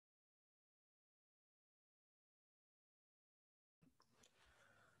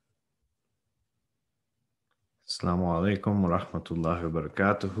Assalamu alaikum wa rahmatullahi wa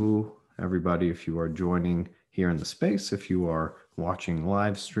barakatuhu. Everybody, if you are joining here in the space, if you are watching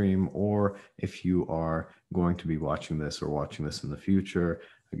live stream, or if you are going to be watching this or watching this in the future,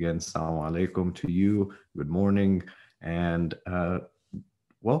 again, assalamu alaikum to you. Good morning. And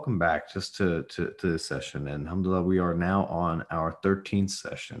welcome back just to this session. And alhamdulillah, we are now on our 13th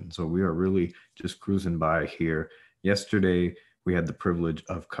session. So we are really just cruising by here. Yesterday, we had the privilege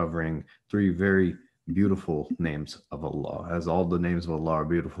of covering three very beautiful names of Allah, as all the names of Allah are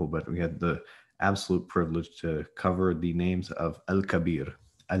beautiful, but we had the absolute privilege to cover the names of Al-Kabir,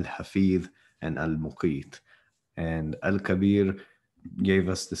 Al-Hafidh, and Al-Muqit. And Al-Kabir gave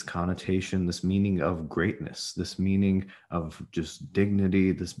us this connotation, this meaning of greatness, this meaning of just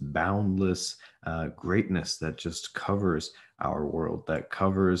dignity, this boundless greatness that just covers our world, that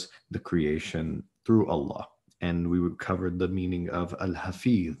covers the creation through Allah. And we would cover the meaning of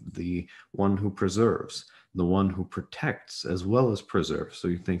Al-Hafiz, the one who preserves, the one who protects as well as preserves. So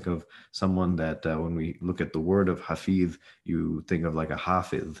you think of someone that when we look at the word of Hafiz, you think of like a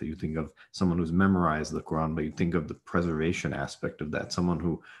Hafiz, you think of someone who's memorized the Quran, but you think of the preservation aspect of that, someone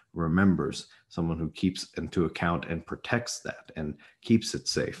who remembers, someone who keeps into account and protects that and keeps it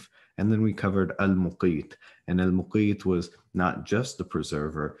safe. And then we covered Al-Muqit. And Al-Muqit was not just the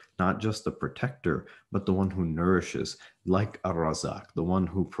preserver, not just the protector, but the one who nourishes, like Ar-Razak, the one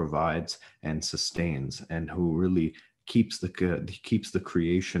who provides and sustains and who really keeps the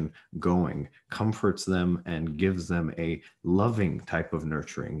creation going, comforts them and gives them a loving type of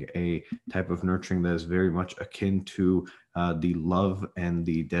nurturing, a type of nurturing that is very much akin to the love and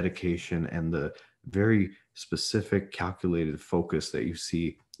the dedication and the very specific calculated focus that you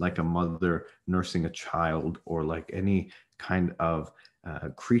see like a mother nursing a child, or like any kind of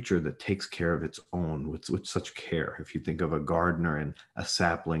creature that takes care of its own with such care. If you think of a gardener and a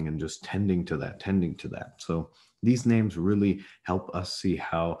sapling and just tending to that. So these names really help us see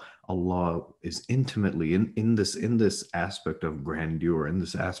how Allah is intimately in this aspect of grandeur, in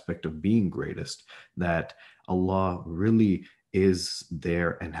this aspect of being greatest, that Allah really is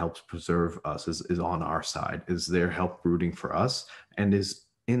there and helps preserve us, is on our side, is there help rooting for us, and is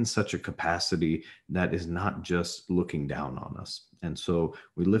in such a capacity that is not just looking down on us. And so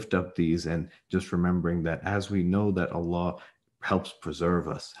we lift up these and just remembering that as we know that Allah helps preserve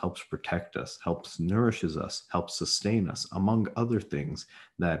us, helps protect us, helps nourishes us, helps sustain us, among other things,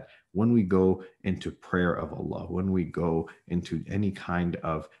 that when we go into prayer of Allah, when we go into any kind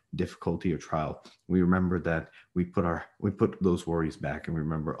of difficulty or trial, we remember that we put those worries back and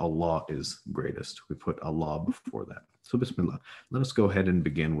remember Allah is greatest. We put Allah before that. So Bismillah. Let us go ahead and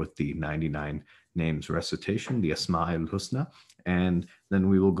begin with the 99 names recitation, the Asma al-Husna, and then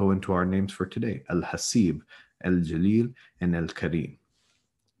we will go into our names for today, Al-Haseeb, Al-Jaleel, and Al-Karim.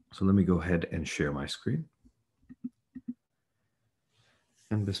 So let me go ahead and share my screen.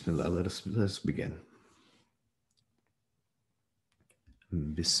 And Bismillah, let us begin.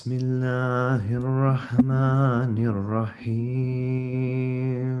 Bismillahir Rahmanir Rahim.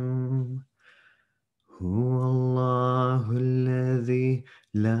 هو الله الذي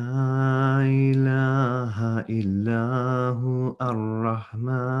لا إله إلا هو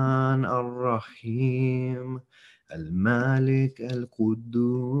الرحمن الرحيم المالك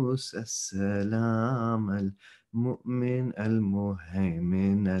القدوس السلام المؤمن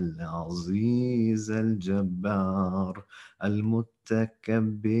المهيمن العزيز الجبار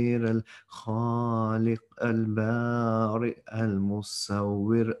المتكبر الخالق البارئ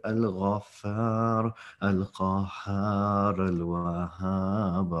المصور الغفار القهار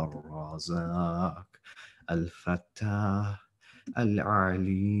الوهاب الرزاق الفتاح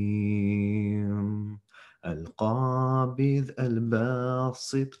العليم القابض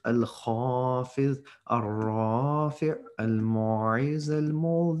الباسط الخافض الرافع المعز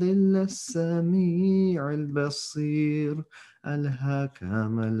المذل السميع البصير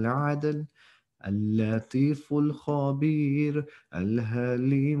الحكم العدل اللطيف الخبير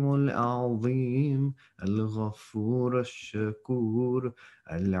الحليم العظيم الغفور الشكور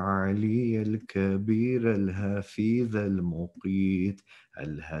العلي الكبير الحفيظ المقيت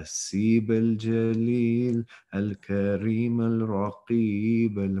الحسيب الجليل الكريم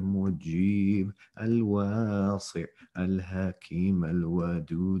الرقيب المجيب الواسع الحكيم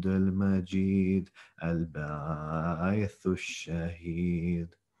الودود المجيد الباعث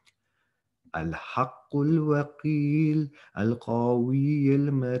الشهيد الحق الوكيل القوي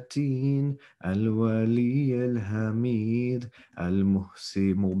المتين الولي الحميد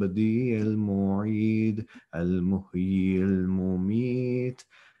المحسي مبدي المعيد المحيي المميت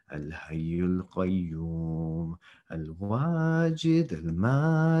الحي القيوم الواجد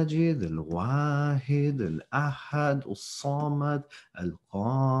الماجد الواحد الأحد الصمد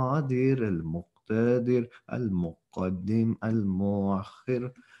القادر المقتدر المقدم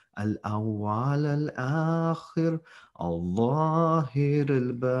المؤخر الأول الآخر الظاهر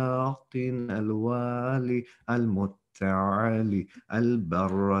الباطن الوالي المتعالي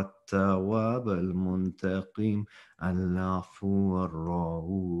البر التواب المنتقم العفو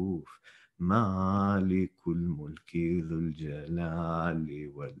الرؤوف مالك الملك ذو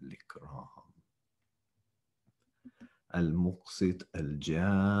الجلال والإكرام المقسط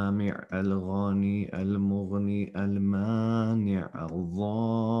الجامع الغني المغني المانع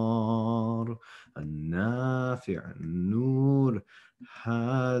الضار النافع النور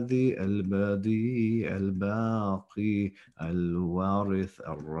هادي البديع الباقي الوارث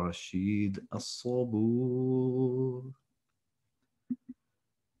الرشيد الصبور.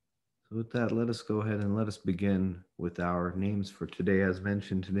 So with that, let us go ahead and let us begin with our names for today. As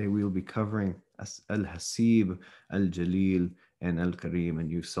mentioned, today we will be covering Al-Haseeb, Al-Jaleel, and Al-Karim,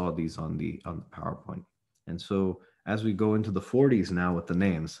 and you saw these on the PowerPoint. And so as we go into the 40s now with the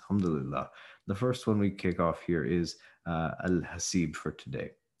names, alhamdulillah, the first one we kick off here is Al-Haseeb for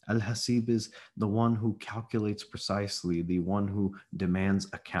today. Al-Hasib is the one who calculates precisely, the one who demands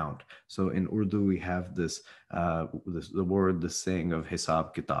account. So in Urdu, we have the word, the saying of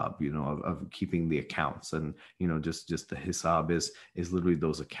hisab kitab, of keeping the accounts, and just the hisab is literally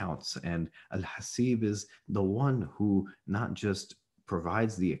those accounts. And Al-Hasib is the one who not just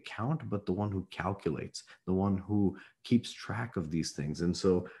provides the account, but the one who calculates, the one who keeps track of these things. And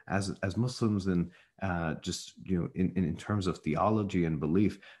so as Muslims, and just in terms of theology and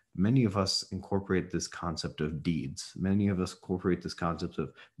belief, many of us incorporate this concept of deeds. Many of us incorporate this concept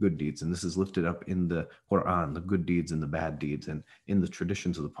of good deeds, and this is lifted up in the Quran, the good deeds and the bad deeds, and in the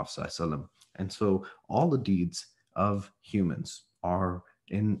traditions of the Prophet ﷺ. And so all the deeds of humans are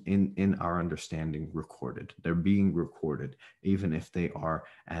in our understanding recorded. They're being recorded, even if they are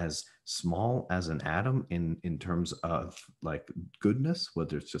as small as an atom in terms of like goodness,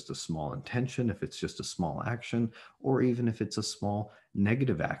 whether it's just a small intention, if it's just a small action, or even if it's a small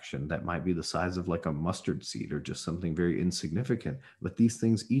negative action that might be the size of like a mustard seed or just something very insignificant. But these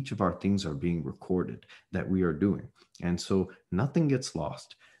things, each of our things are being recorded that we are doing. And so nothing gets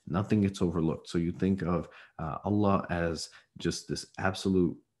lost, nothing gets overlooked. So you think of Allah as just this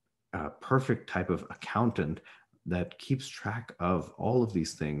absolute perfect type of accountant that keeps track of all of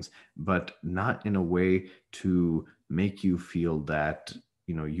these things, but not in a way to make you feel that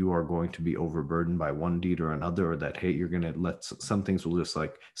you are going to be overburdened by one deed or another, or that hey, you're going to let some things will just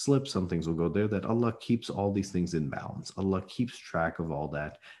like slip, some things will go there. That Allah keeps all these things in balance. Allah keeps track of all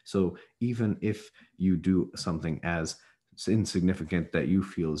that. So even if you do something as insignificant that you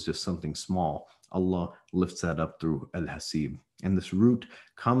feel is just something small, Allah lifts that up through Al-Hasib. And this root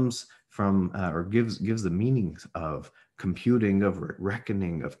comes from or gives the meanings of computing, of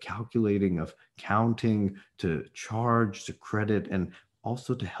reckoning, of calculating, of counting, to charge, to credit, and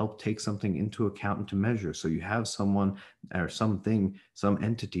also to help take something into account and to measure. So you have someone or something, some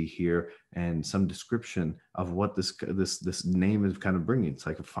entity here, and some description of what this name is kind of bringing. It's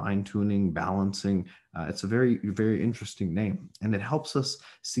like a fine tuning, balancing. It's a very, very interesting name, and it helps us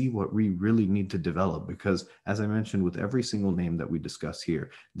see what we really need to develop. Because as I mentioned, with every single name that we discuss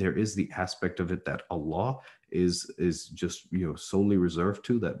here, there is the aspect of it that Allah is just solely reserved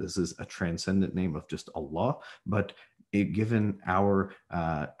to, that this is a transcendent name of just Allah. But given our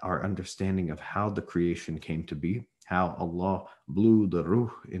understanding of how the creation came to be, how Allah blew the ruh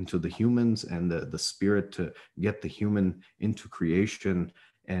into the humans and the spirit to get the human into creation.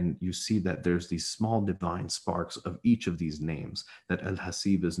 And you see that there's these small divine sparks of each of these names, that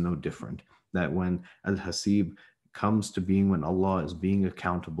Al-Hasib is no different. That when Al-Hasib comes to being, when Allah is being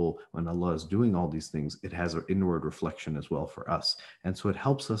accountable, when Allah is doing all these things, it has an inward reflection as well for us. And so it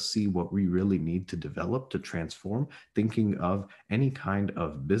helps us see what we really need to develop, to transform, thinking of any kind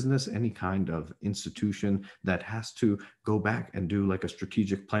of business, any kind of institution that has to go back and do like a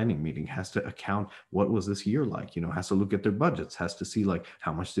strategic planning meeting, has to account what was this year like, has to look at their budgets, has to see like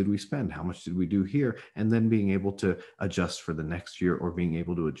how much did we spend, how much did we do here, and then being able to adjust for the next year, or being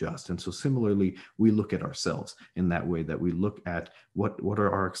able to adjust. And so similarly, we look at ourselves in that way, that we look at what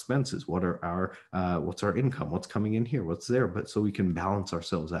are our expenses, what are our what's our income, what's coming in here, what's there, but so we can balance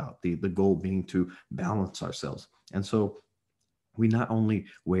ourselves out, the goal being to balance ourselves. And so we not only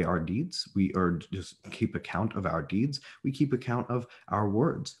weigh our deeds, we or just keep account of our deeds, we keep account of our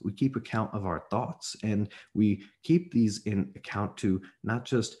words, we keep account of our thoughts, and we keep these in account to not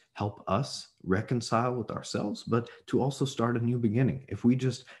just help us reconcile with ourselves, but to also start a new beginning. If we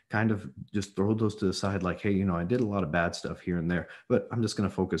just kind of just throw those to the side, like, hey, I did a lot of bad stuff here and there, but I'm just going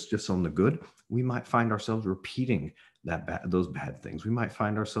to focus just on the good, we might find ourselves repeating those bad things. We might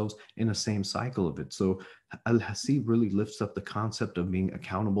find ourselves in the same cycle of it. So Al-Hasib really lifts up the concept of being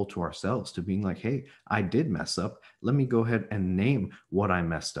accountable to ourselves, to being like, hey, I did mess up. Let me go ahead and name what I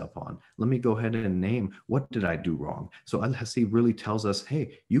messed up on. Let me go ahead and name what did I do wrong. So Al-Hasib really tells us,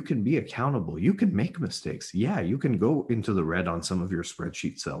 hey, you can be accountable. You can make mistakes. Yeah, you can go into the red on some of your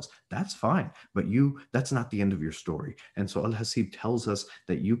spreadsheet cells. That's fine. But that's not the end of your story. And so Al-Hasib tells us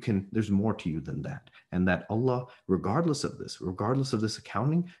that there's more to you than that. And that Allah, regardless of this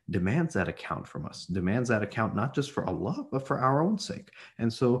accounting, demands that account from us, demands that account not just for Allah, but for our own sake.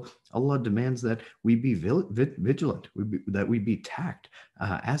 And so Allah demands that we be vigilant, that we be tact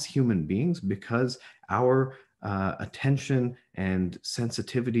as human beings, because our attention and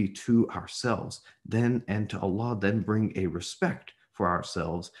sensitivity to ourselves then and to Allah then bring a respect for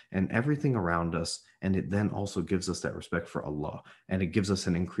ourselves and everything around us, and it then also gives us that respect for Allah, and it gives us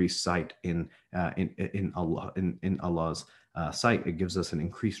an increased sight in Allah, in Allah's sight. It gives us an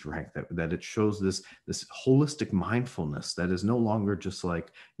increased rank, that it shows this holistic mindfulness that is no longer just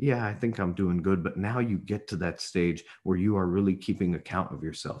like, yeah, I think I'm doing good, but now you get to that stage where you are really keeping account of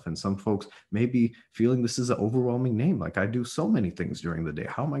yourself. And some folks may be feeling this is an overwhelming name. Like, I do so many things during the day.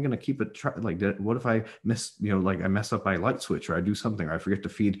 How am I going to keep it like that? What if I miss, like I mess up my light switch, or I do something, or I forget to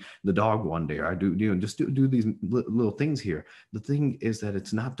feed the dog one day, or I do, just do these little things here. The thing is that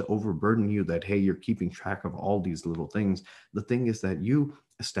it's not to overburden you that, hey, you're keeping track of all these little things. The thing is that you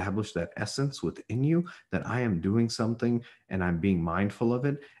establish that essence within you, that I am doing something and I'm being mindful of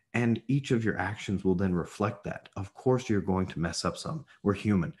it. And each of your actions will then reflect that. Of course, you're going to mess up some. We're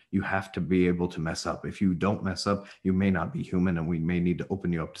human. You have to be able to mess up. If you don't mess up, you may not be human, and we may need to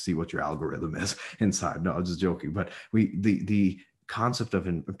open you up to see what your algorithm is inside. No, I'm just joking. But the concept of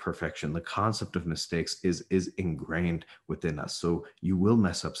imperfection, the concept of mistakes is ingrained within us. So you will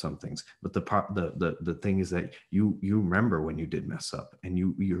mess up some things, but the thing is that you remember when you did mess up, and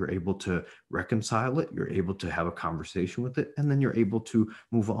you're able to reconcile it. You're able to have a conversation with it, and then you're able to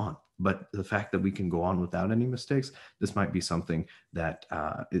move on. But the fact that we can go on without any mistakes, this might be something that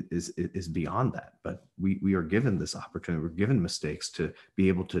is beyond that. But we are given this opportunity. We're given mistakes to be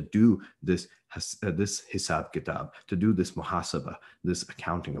able to do this hisab kitab, to do this muhasaba, this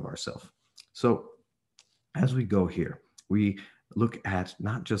accounting of ourselves. So as we go here, we look at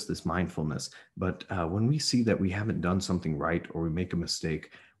not just this mindfulness, but when we see that we haven't done something right or we make a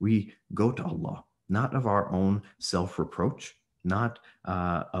mistake, we go to Allah, not of our own self-reproach, not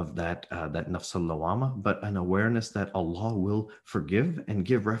of that nafs al-lawama, but an awareness that Allah will forgive and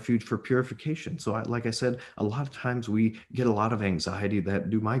give refuge for purification. So like I said, a lot of times we get a lot of anxiety that,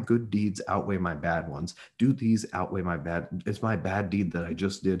 do my good deeds outweigh my bad ones? Do these outweigh my bad? Is my bad deed that I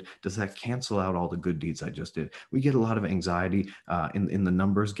just did, does that cancel out all the good deeds I just did? We get a lot of anxiety in the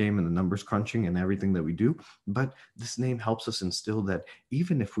numbers game and the numbers crunching and everything that we do. But this name helps us instill that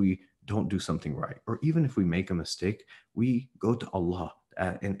even if we don't do something right, or even if we make a mistake, we go to Allah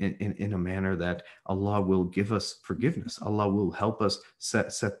in a manner that Allah will give us forgiveness. Allah will help us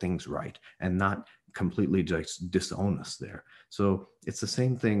set things right and not completely just disown us there. So it's the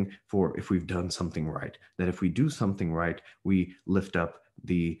same thing for if we've done something right, that if we do something right, we lift up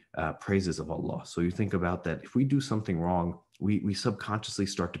the praises of Allah. So you think about that. If we do something wrong, we subconsciously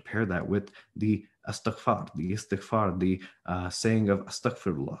start to pair that with the istighfar, the saying of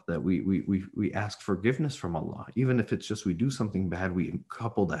astaghfirullah, that we ask forgiveness from Allah. Even if it's just we do something bad, we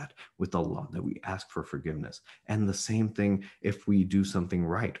couple that with Allah, that we ask for forgiveness. And the same thing if we do something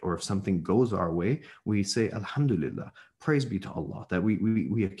right, or if something goes our way, we say alhamdulillah, praise be to Allah, that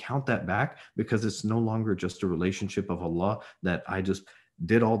we account that back, because it's no longer just a relationship of Allah that I just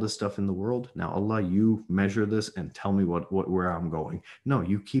did all this stuff in the world. Now, Allah, you measure this and tell me where I'm going. No,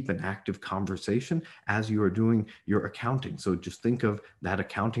 you keep an active conversation as you are doing your accounting. So just think of that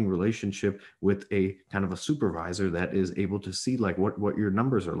accounting relationship with a kind of a supervisor that is able to see like what your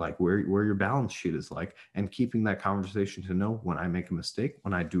numbers are like, where your balance sheet is like, and keeping that conversation to know when I make a mistake,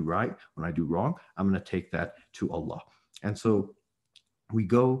 when I do right, when I do wrong, I'm going to take that to Allah. And so we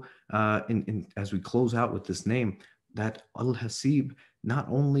go as we close out with this name, that Al-Hasib not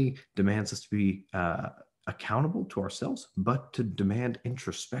only demands us to be accountable to ourselves, but to demand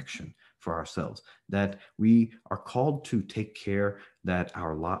introspection for ourselves, that we are called to take care that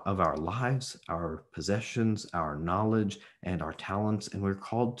of our lives, our possessions, our knowledge, and our talents. And we're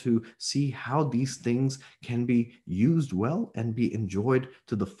called to see how these things can be used well and be enjoyed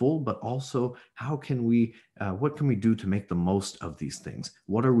to the full, but also how can we, what can we do to make the most of these things?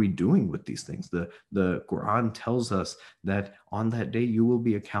 What are we doing with these things? The Quran tells us that on that day you will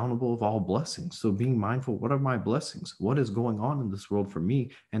be accountable of all blessings. So being mindful, what are my blessings? What is going on in this world for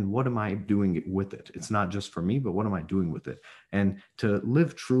me? And what am I doing with it? It's not just for me, but what am I doing with it? And to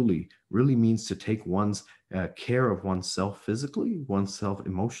live truly really means to take one's care of oneself physically, oneself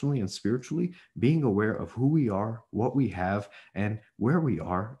emotionally and spiritually, being aware of who we are, what we have, and where we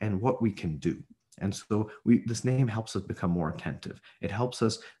are, and what we can do. And so this name helps us become more attentive. It helps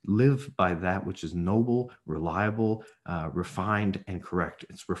us live by that which is noble, reliable, refined, and correct.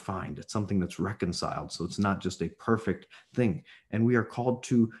 It's refined. It's something that's reconciled. So it's not just a perfect thing. And we are called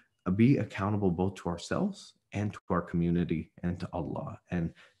to be accountable both to ourselves and to our community and to Allah.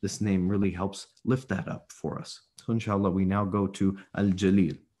 And this name really helps lift that up for us. So inshallah, we now go to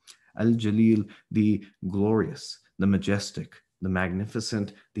Al-Jaleel. Al-Jaleel, the glorious, the majestic, the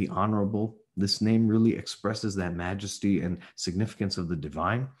magnificent, the honorable. This name really expresses that majesty and significance of the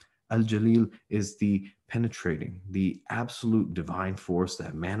divine. Al-Jaleel is the penetrating, the absolute divine force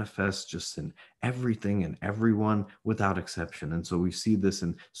that manifests just in everything and everyone without exception. And so we see this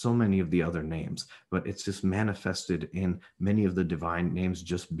in so many of the other names, but it's just manifested in many of the divine names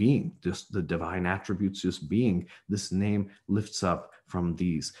just being, just the divine attributes just being. This name lifts up from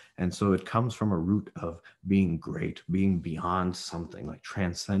these. And so it comes from a root of being great, being beyond something, like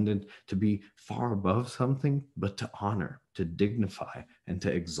transcendent, to be far above something, but to honor, to dignify, and to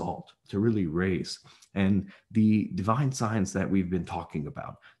exalt, to really raise. And the divine signs that we've been talking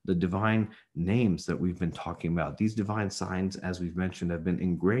about, the divine names that we've been talking about, these divine signs, as we've mentioned, have been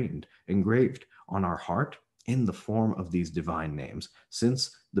engraved on our heart in the form of these divine names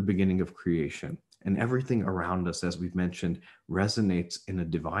since the beginning of creation. And everything around us, as we've mentioned, resonates in a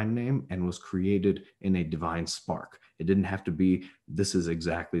divine name and was created in a divine spark. It didn't have to be, this is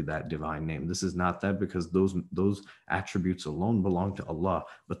exactly that divine name. This is not that, because those attributes alone belong to Allah.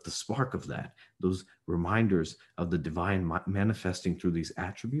 But the spark of that, those reminders of the divine manifesting through these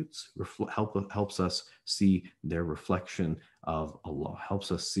attributes, helps us see their reflection of Allah,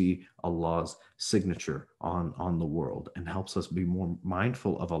 helps us see Allah's signature on the world, and helps us be more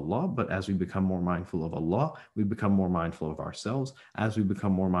mindful of Allah. But as we become more mindful of Allah, we become more mindful of ourselves. As we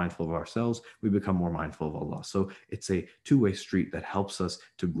become more mindful of ourselves, we become more mindful of Allah. So it's a two-way street that helps us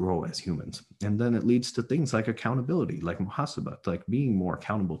to grow as humans. And then it leads to things like accountability, like muhasabah, like being more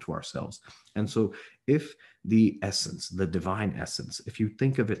accountable to ourselves. And so if the essence, the divine essence, if you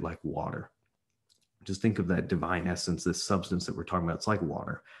think of it like water, just think of that divine essence, this substance that we're talking about. It's like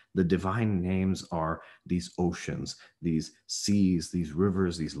water. The divine names are these oceans, these seas, these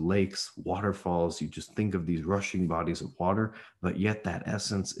rivers, these lakes, waterfalls. You just think of these rushing bodies of water, but yet that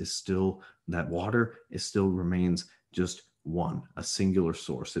essence is still, that water is still remains just one, a singular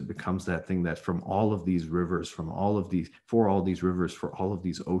source. It becomes that thing that from all of these rivers, from all of these, for all these rivers, for all of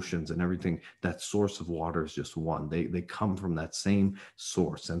these oceans and everything, that source of water is just one. They come from that same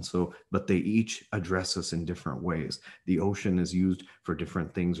source. And so, but they each address us in different ways. The ocean is used for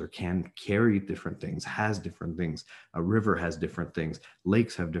different things, or can carry different things, has different things. A river has different things.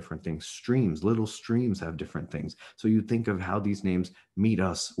 Lakes have different things. Streams, little streams have different things. So you think of how these names meet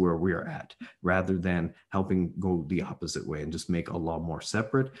us where we're at, rather than helping go the opposite way and just make Allah more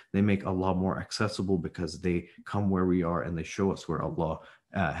separate. They make Allah more accessible because they come where we are and they show us where Allah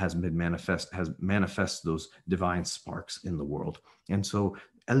has manifest those divine sparks in the world. And so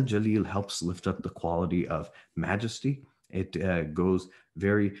Al-Jalil helps lift up the quality of majesty. It goes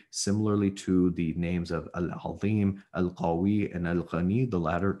very similarly to the names of Al-Azim, Al-Qawi, and Al-Ghani, the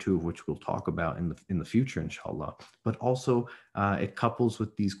latter two of which we'll talk about in the future, inshallah. But also it couples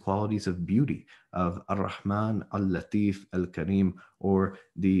with these qualities of beauty of Ar-Rahman, Al-Latif, Al-Karim, or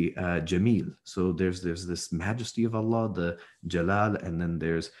the Jamil. So there's this majesty of Allah, the Jalal, and then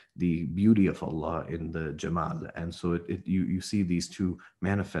there's the beauty of Allah in the Jamal. And so you see these two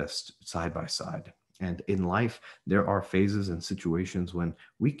manifest side by side. And in life, there are phases and situations when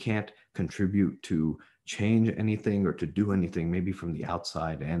we can't contribute to change anything or to do anything, maybe from the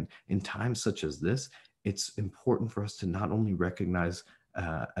outside. And in times such as this, it's important for us to not only recognize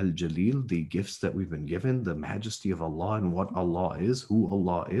Al-Jalil, the gifts that we've been given, the majesty of Allah and what Allah is, who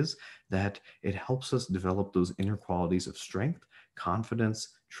Allah is, that it helps us develop those inner qualities of strength, confidence,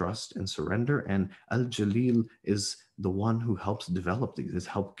 trust, and surrender. And Al-Jalil is the one who helps develop these.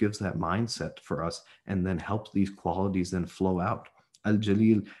 Gives that mindset for us, and then helps these qualities then flow out.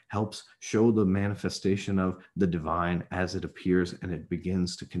 Al-Jalil helps show the manifestation of the divine as it appears and it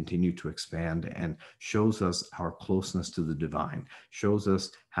begins to continue to expand, and shows us our closeness to the divine, shows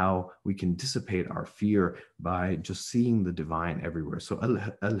us how we can dissipate our fear by just seeing the divine everywhere. So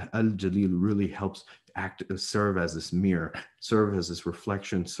Al-Jalil really helps serve as this mirror, serve as this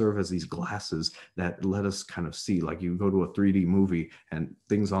reflection, serve as these glasses that let us kind of see. Like you go to a 3D movie and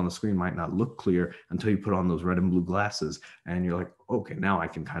things on the screen might not look clear until you put on those red and blue glasses, and you're like, okay, now I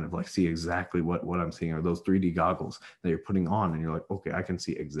can kind of like see exactly what I'm seeing, or those 3D goggles that you're putting on, and you're like, okay, I can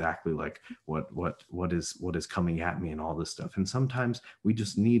see exactly like what is coming at me and all this stuff. And sometimes we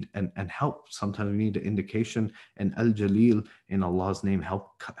just need and help. Sometimes we need an indication, and Al-Jalil in Allah's name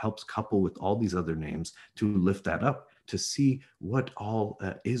helps couple with all these other names to lift that up, to see what all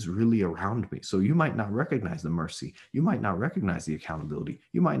is really around me. So you might not recognize the mercy. You might not recognize the accountability.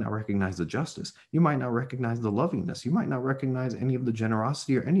 You might not recognize the justice. You might not recognize the lovingness. You might not recognize any of the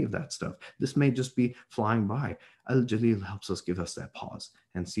generosity or any of that stuff. This may just be flying by. Al-Jalil helps us, give us that pause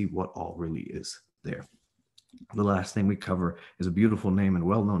and see what all really is there. The last thing we cover is a beautiful name and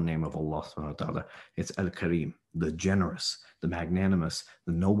well-known name of Allah subhanahu wa ta'ala. It's Al-Karim, the generous, the magnanimous,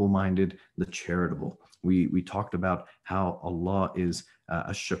 the noble-minded, the charitable. We talked about how Allah is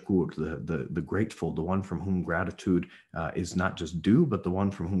a shakur, the grateful, the one from whom gratitude is not just due, but the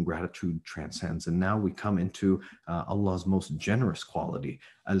one from whom gratitude transcends. And now we come into Allah's most generous quality,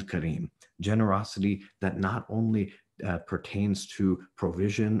 Al-Karim, generosity that not only pertains to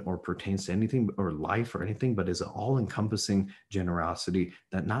provision or pertains to anything or life or anything, but is an all-encompassing generosity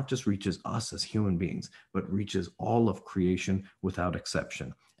that not just reaches us as human beings, but reaches all of creation without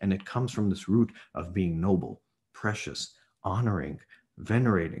exception. And it comes from this root of being noble, precious, honoring,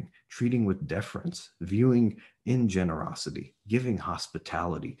 venerating, treating with deference, viewing in generosity, giving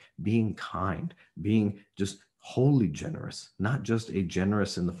hospitality, being kind, being just wholly generous, not just a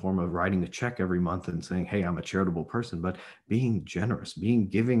generous in the form of writing a check every month and saying, hey, I'm a charitable person, but being generous, being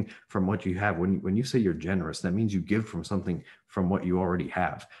giving from what you have. When you say you're generous, that means you give from something from what you already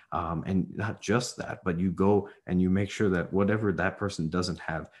have. And not just that, but you go and you make sure that whatever that person doesn't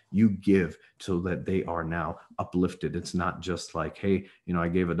have, you give so that they are now uplifted. It's not just like, hey, I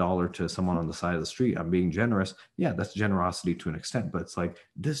gave $1 to someone on the side of the street, I'm being generous. Yeah, that's generosity to an extent, but it's like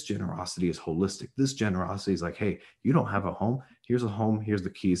this generosity is holistic. This generosity is like, hey, you don't have a home. Here's a home. Here's the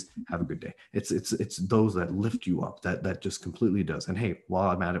keys. Have a good day. It's those that lift you up. That just completely does. And hey, while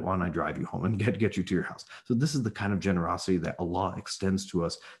I'm at it, why don't I drive you home and get you to your house? So this is the kind of generosity that Allah extends to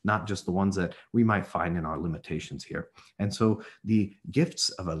us, not just the ones that we might find in our limitations here. And so the gifts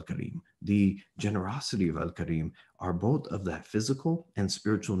of Al-Karim, the generosity of Al-Karim, are both of that physical and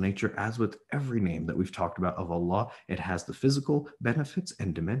spiritual nature. As with every name that we've talked about of Allah, it has the physical benefits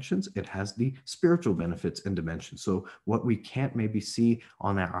and dimensions. It has the spiritual benefits and dimensions. So what we can't maybe see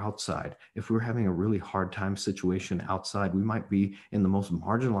on our outside, if we're having a really hard time situation outside, we might be in the most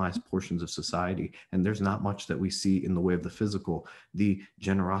marginalized portions of society, and there's not much that we see in the way of the physical. The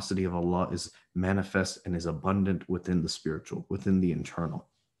generosity of Allah is manifest and is abundant within the spiritual, within the internal.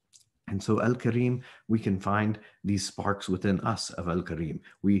 And so Al-Karim, we can find these sparks within us of Al-Karim.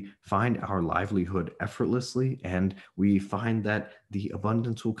 We find our livelihood effortlessly, and we find that the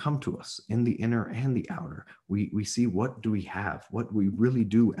abundance will come to us in the inner and the outer. We see what do we have, what we really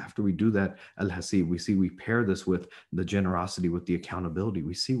do after we do that Al-Haseeb. We pair this with the generosity, with the accountability.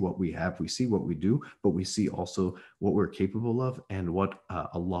 We see what we have, we see what we do, but we see also what we're capable of and what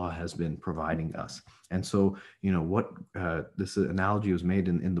Allah has been providing us. And so, what this analogy was made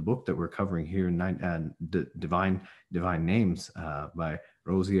in the book that we're covering here, Divine Names by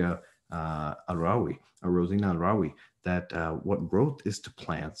Rosina Al-Rawi, that what growth is to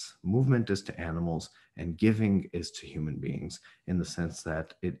plants, movement is to animals, and giving is to human beings, in the sense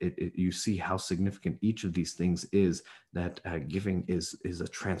that you see how significant each of these things is, that giving is a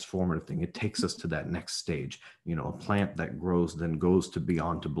transformative thing. It takes us to that next stage. A plant that grows then goes to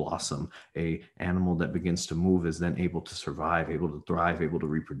beyond to blossom. A animal that begins to move is then able to survive, able to thrive, able to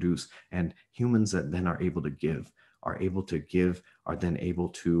reproduce. And humans that then are able to give, are then able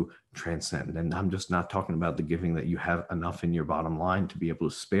to transcend. And I'm just not talking about the giving that you have enough in your bottom line to be able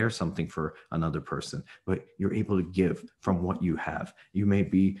to spare something for another person, but you're able to give from what you have. You may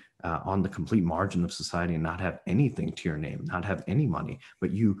be on the complete margin of society and not have anything to your name, not have any money, but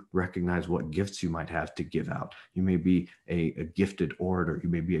you recognize what gifts you might have to give out. You may be a gifted orator. You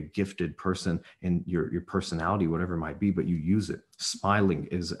may be a gifted person in your personality, whatever it might be, but you use it. Smiling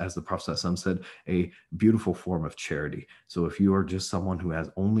is, as the Prophet ﷺ said, a beautiful form of charity. So if you are just someone who has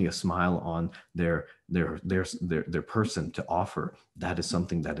only a smile on their person to offer, that is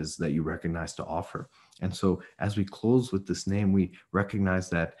something that you recognize to offer. And so as we close with this name, we recognize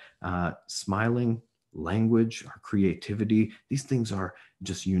that smiling, language, our creativity, these things are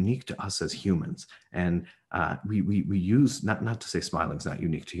just unique to us as humans. And we use, not to say smiling is not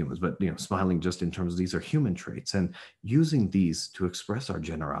unique to humans, but smiling just in terms of these are human traits, and using these to express our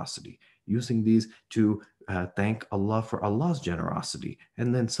generosity, using these to thank Allah for Allah's generosity,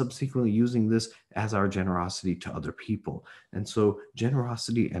 and then subsequently using this as our generosity to other people. And so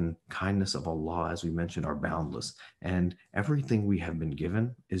generosity and kindness of Allah, as we mentioned, are boundless, and everything we have been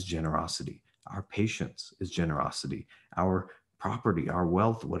given is generosity. Our patience is generosity. Our property, our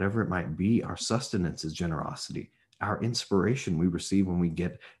wealth, whatever it might be, our sustenance is generosity. Our inspiration we receive when we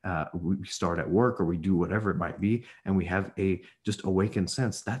start at work or we do whatever it might be, and we have a just awakened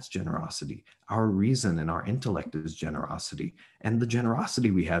sense, that's generosity. Our reason and our intellect is generosity, and the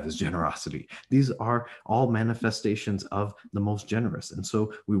generosity we have is generosity. These are all manifestations of the most generous. And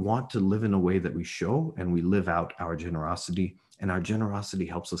so we want to live in a way that we show and we live out our generosity, and our generosity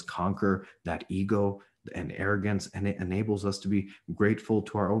helps us conquer that ego and arrogance, and it enables us to be grateful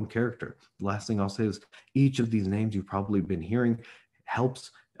to our own character. The last thing I'll say is each of these names you've probably been hearing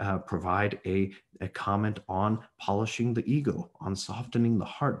helps provide a comment on polishing the ego, on softening the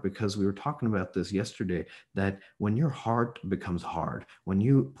heart, because we were talking about this yesterday, that when your heart becomes hard, when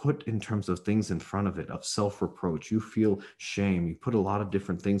you put in terms of things in front of it, of self-reproach, you feel shame, you put a lot of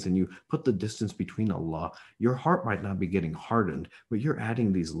different things, and you put the distance between Allah, your heart might not be getting hardened, but you're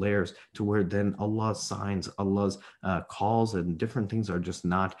adding these layers to where then Allah's signs, Allah's calls and different things are just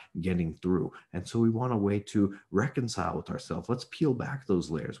not getting through. And so we want a way to reconcile with ourselves. Let's peel back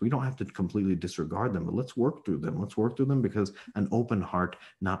those layers. We don't have to completely disregard them, but let's work through them. Let's work through them, because an open heart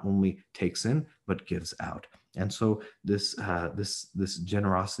not only takes in, but gives out. And so this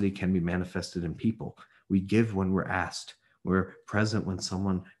generosity can be manifested in people. We give when we're asked. We're present when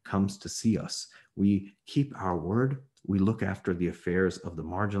someone comes to see us. We keep our word. We look after the affairs of the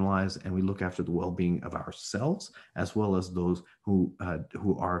marginalized, and we look after the well-being of ourselves as well as those who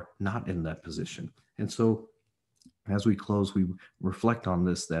are not in that position. And so as we close, we reflect on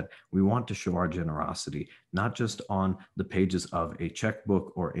this, that we want to show our generosity, not just on the pages of a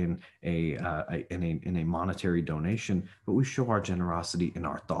checkbook or in a monetary donation, but we show our generosity in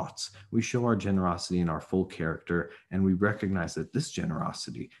our thoughts. We show our generosity in our full character, and we recognize that this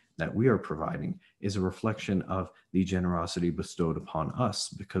generosity that we are providing is a reflection of the generosity bestowed upon us,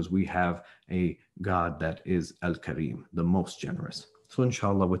 because we have a God that is Al-Karim, the most generous. So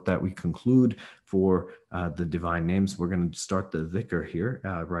inshallah, with that, we conclude for the divine names. We're going to start the dhikr here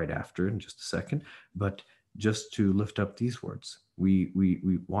right after in just a second. But just to lift up these words, we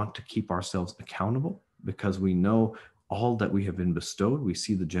want to keep ourselves accountable, because we know all that we have been bestowed. We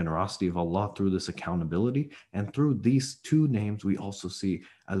see the generosity of Allah through this accountability. And through these two names, we also see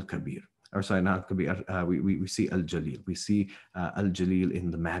Al-Kabir. Or sorry, not Kabir, we see Al-Jaleel. We see Al-Jaleel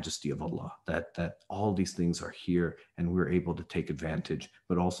in the majesty of Allah, that all these things are here and we're able to take advantage,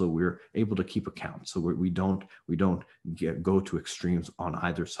 but also we're able to keep account. So we don't go to extremes on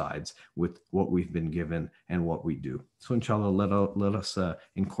either sides with what we've been given and what we do. So inshallah, let us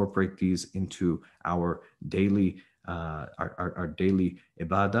incorporate these into our daily our daily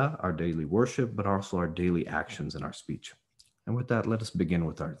ibadah, our daily worship, but also our daily actions and our speech. And with that, let us begin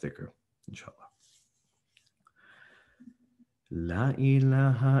with our dhikr. Inshallah. La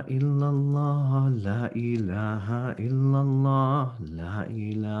ilaha illallah, la ilaha illallah, la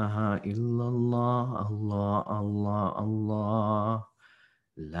ilaha illallah, Allah, Allah, Allah.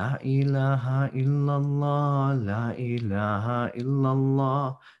 La ilaha illallah, la ilaha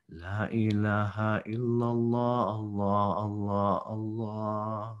illallah, la ilaha illallah, Allah, Allah,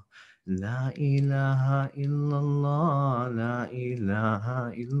 Allah. La ilaha illallah, la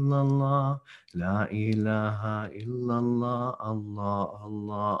ilaha illallah, la ilaha illallah, Allah,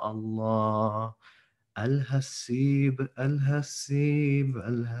 Allah, Allah. Al-Haseeb, Al-Haseeb,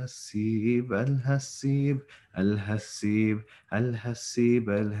 Al-Haseeb, Al-Haseeb, Al-Haseeb, Al-Haseeb,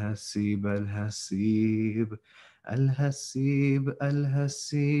 Al-Haseeb, Al-Haseeb. Al-Haseeb,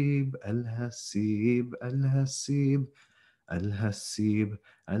 Al-Haseeb, Al-Haseeb, Al-Haseeb. Al-Haseeb,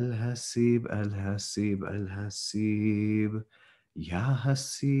 Al-Haseeb, Al-Haseeb, Al-Haseeb. Ya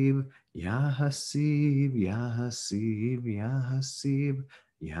Haseeb, Ya Haseeb, Ya Haseeb, Ya Haseeb,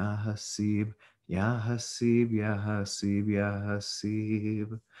 Ya Haseeb, Ya Haseeb, Ya Haseeb, Ya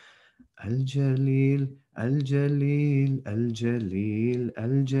Haseeb. Al-Jaleel, Al-Jaleel, Al-Jaleel,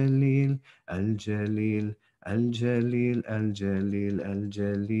 Al-Jaleel, Al-Jaleel, Al-Jaleel, Al-Jaleel,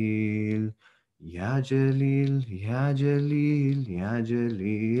 Al-Jaleel. Ya Jaleel, Ya Jaleel, Ya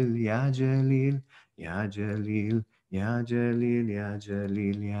Jaleel, Ya Jaleel, Ya Jaleel, Ya Jaleel, Ya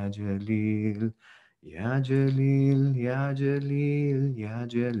Jaleel, Ya Jaleel. Ya Jaleel, Ya Jaleel, Ya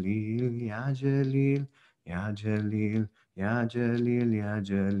Jaleel, Ya Jaleel, Ya Jaleel, Ya Jaleel, Ya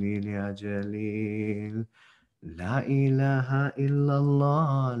Jaleel, Ya Jaleel. La ilaha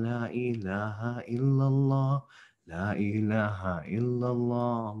illallah, la ilaha illallah, la ilaha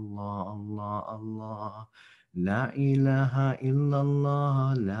illallah, Allah, Allah, Allah. La ilaha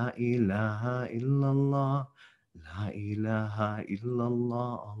illallah, la ilaha illallah, la ilaha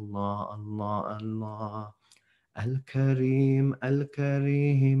illallah, Allah, Allah, Allah. الكريم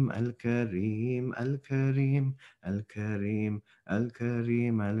الكريم الكريم الكريم الكريم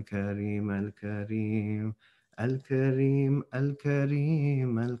الكريم الكريم الكريم الكريم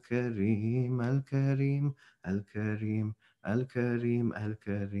الكريم الكريم الكريم الكريم الكريم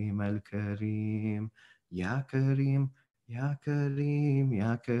الكريم الكريم يا كريم يا كريم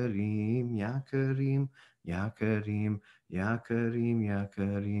يا كريم يا كريم يا كريم يا كريم يا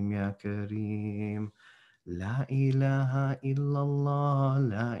كريم يا كريم لا إله إلا الله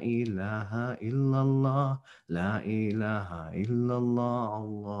لا إله إلا الله لا إله إلا الله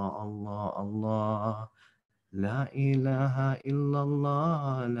الله الله الله لا إله إلا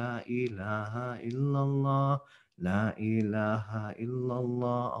الله لا إله إلا الله لا إله إلا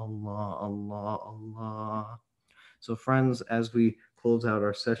الله الله الله الله. So, friends, as we close out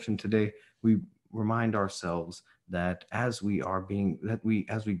our session today, we remind ourselves that as we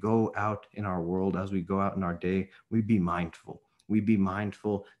go out in our world, as we go out in our day, we be mindful. We be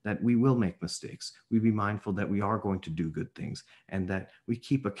mindful that we will make mistakes. We be mindful that we are going to do good things and that we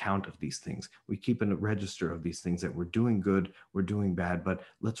keep account of these things. We keep a register of these things that we're doing good, we're doing bad, but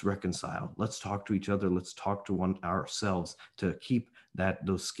let's reconcile. Let's talk to each other. Let's talk to one ourselves to keep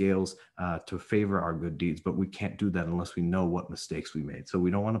those scales to favor our good deeds, but we can't do that unless we know what mistakes we made. So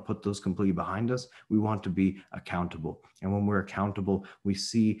we don't want to put those completely behind us. We want to be accountable. And when we're accountable, we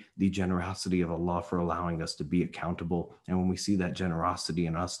see the generosity of Allah for allowing us to be accountable. And when we see that generosity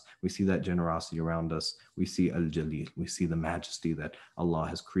in us, we see that generosity around us, we see Al Jaleel, we see the majesty that Allah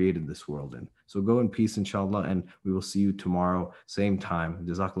has created this world in. So go in peace, inshallah, and we will see you tomorrow, same time.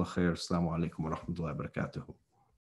 Jazakallah khair. Assalamu alaikum wa rahmatullahi wa barakatuh.